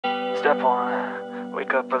Step 1,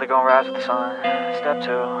 wake up early, gonna rise with the sun. Step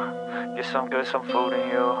 2, get some good, some food in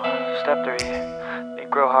you. Step 3, think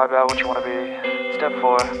real hard about what you wanna be. Step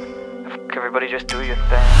 4, everybody just do your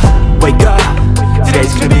thing. Wake up,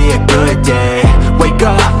 today's gonna be a good day. Wake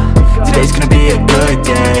up, today's gonna be a good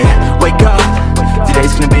day. Wake up,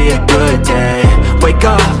 today's gonna be a good day. Wake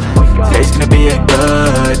up, today's gonna be a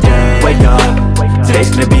good day. Wake up, today's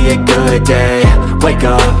gonna be a good day. Wake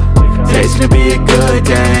up, today's gonna be a good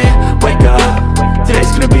day. Wake up,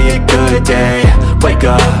 today's gonna be a good day. Wake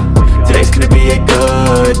up, today's gonna be a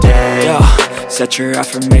good day. Yo, set your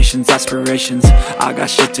affirmations, aspirations. I got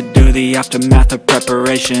shit to do, the aftermath of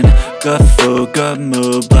preparation. Good food, good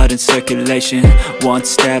mood, blood in circulation. One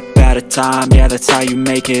step at a time, yeah, that's how you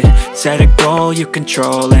make it. Set a goal you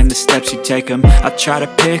control and the steps you take them. I try to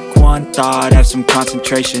pick one thought, have some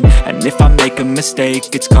concentration. And if I make a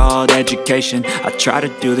mistake, it's called education. I try to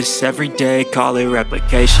do this every day, call it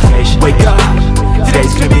replication. Wake up,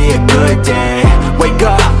 today's gonna be a good day. Wake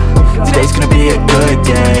up, today's gonna be a good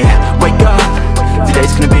day. Wake up,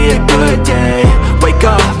 today's gonna be a good day. Wake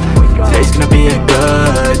up, today's gonna be a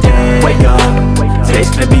good day. Wake up, today's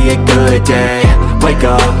gonna be a good day. Wake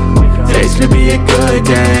up, today's gonna be a good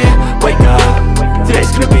day. Wake up,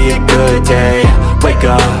 today's gonna be a good day. Wake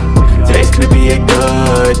up, today's gonna be a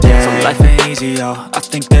good day. So life ain't easy, yo, I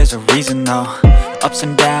think there's a reason though. Ups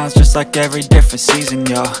and downs, just like every different season,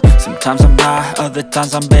 yo. Sometimes I'm high, other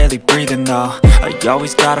times I'm barely breathing, though. I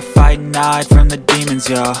always gotta fight and hide from the demons,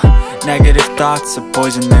 yo. Negative thoughts are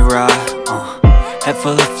poison, they rot. Head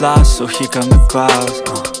full of flies, so here come the clouds.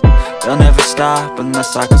 They'll never stop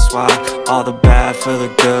unless I can swap all the bad for the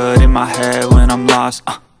good in my head when I'm lost.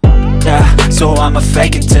 Yeah, so I'ma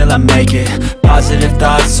fake it till I make it. Positive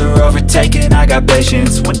thoughts are overtaken, I got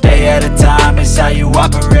patience. One day at a time is how you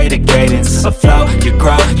operate a cadence. A flow, you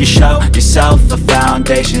grow, you show yourself a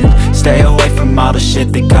foundation. Stay away from all the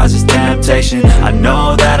shit that causes temptation. I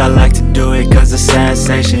know that I like to do it cause it's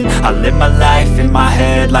sensation. I live my life in my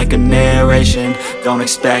head like a narration. Don't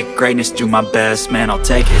expect greatness, do my best, man, I'll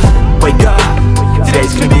take it. Wake up,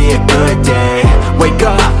 today's gonna be a good day. Wake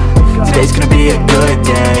up, today's gonna be a good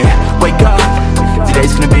day. Wake up,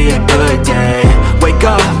 today's gonna be a good day. Wake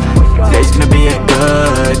up, today's gonna be a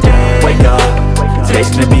good day. Wake up, today's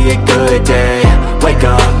gonna be a good day. Wake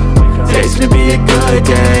up,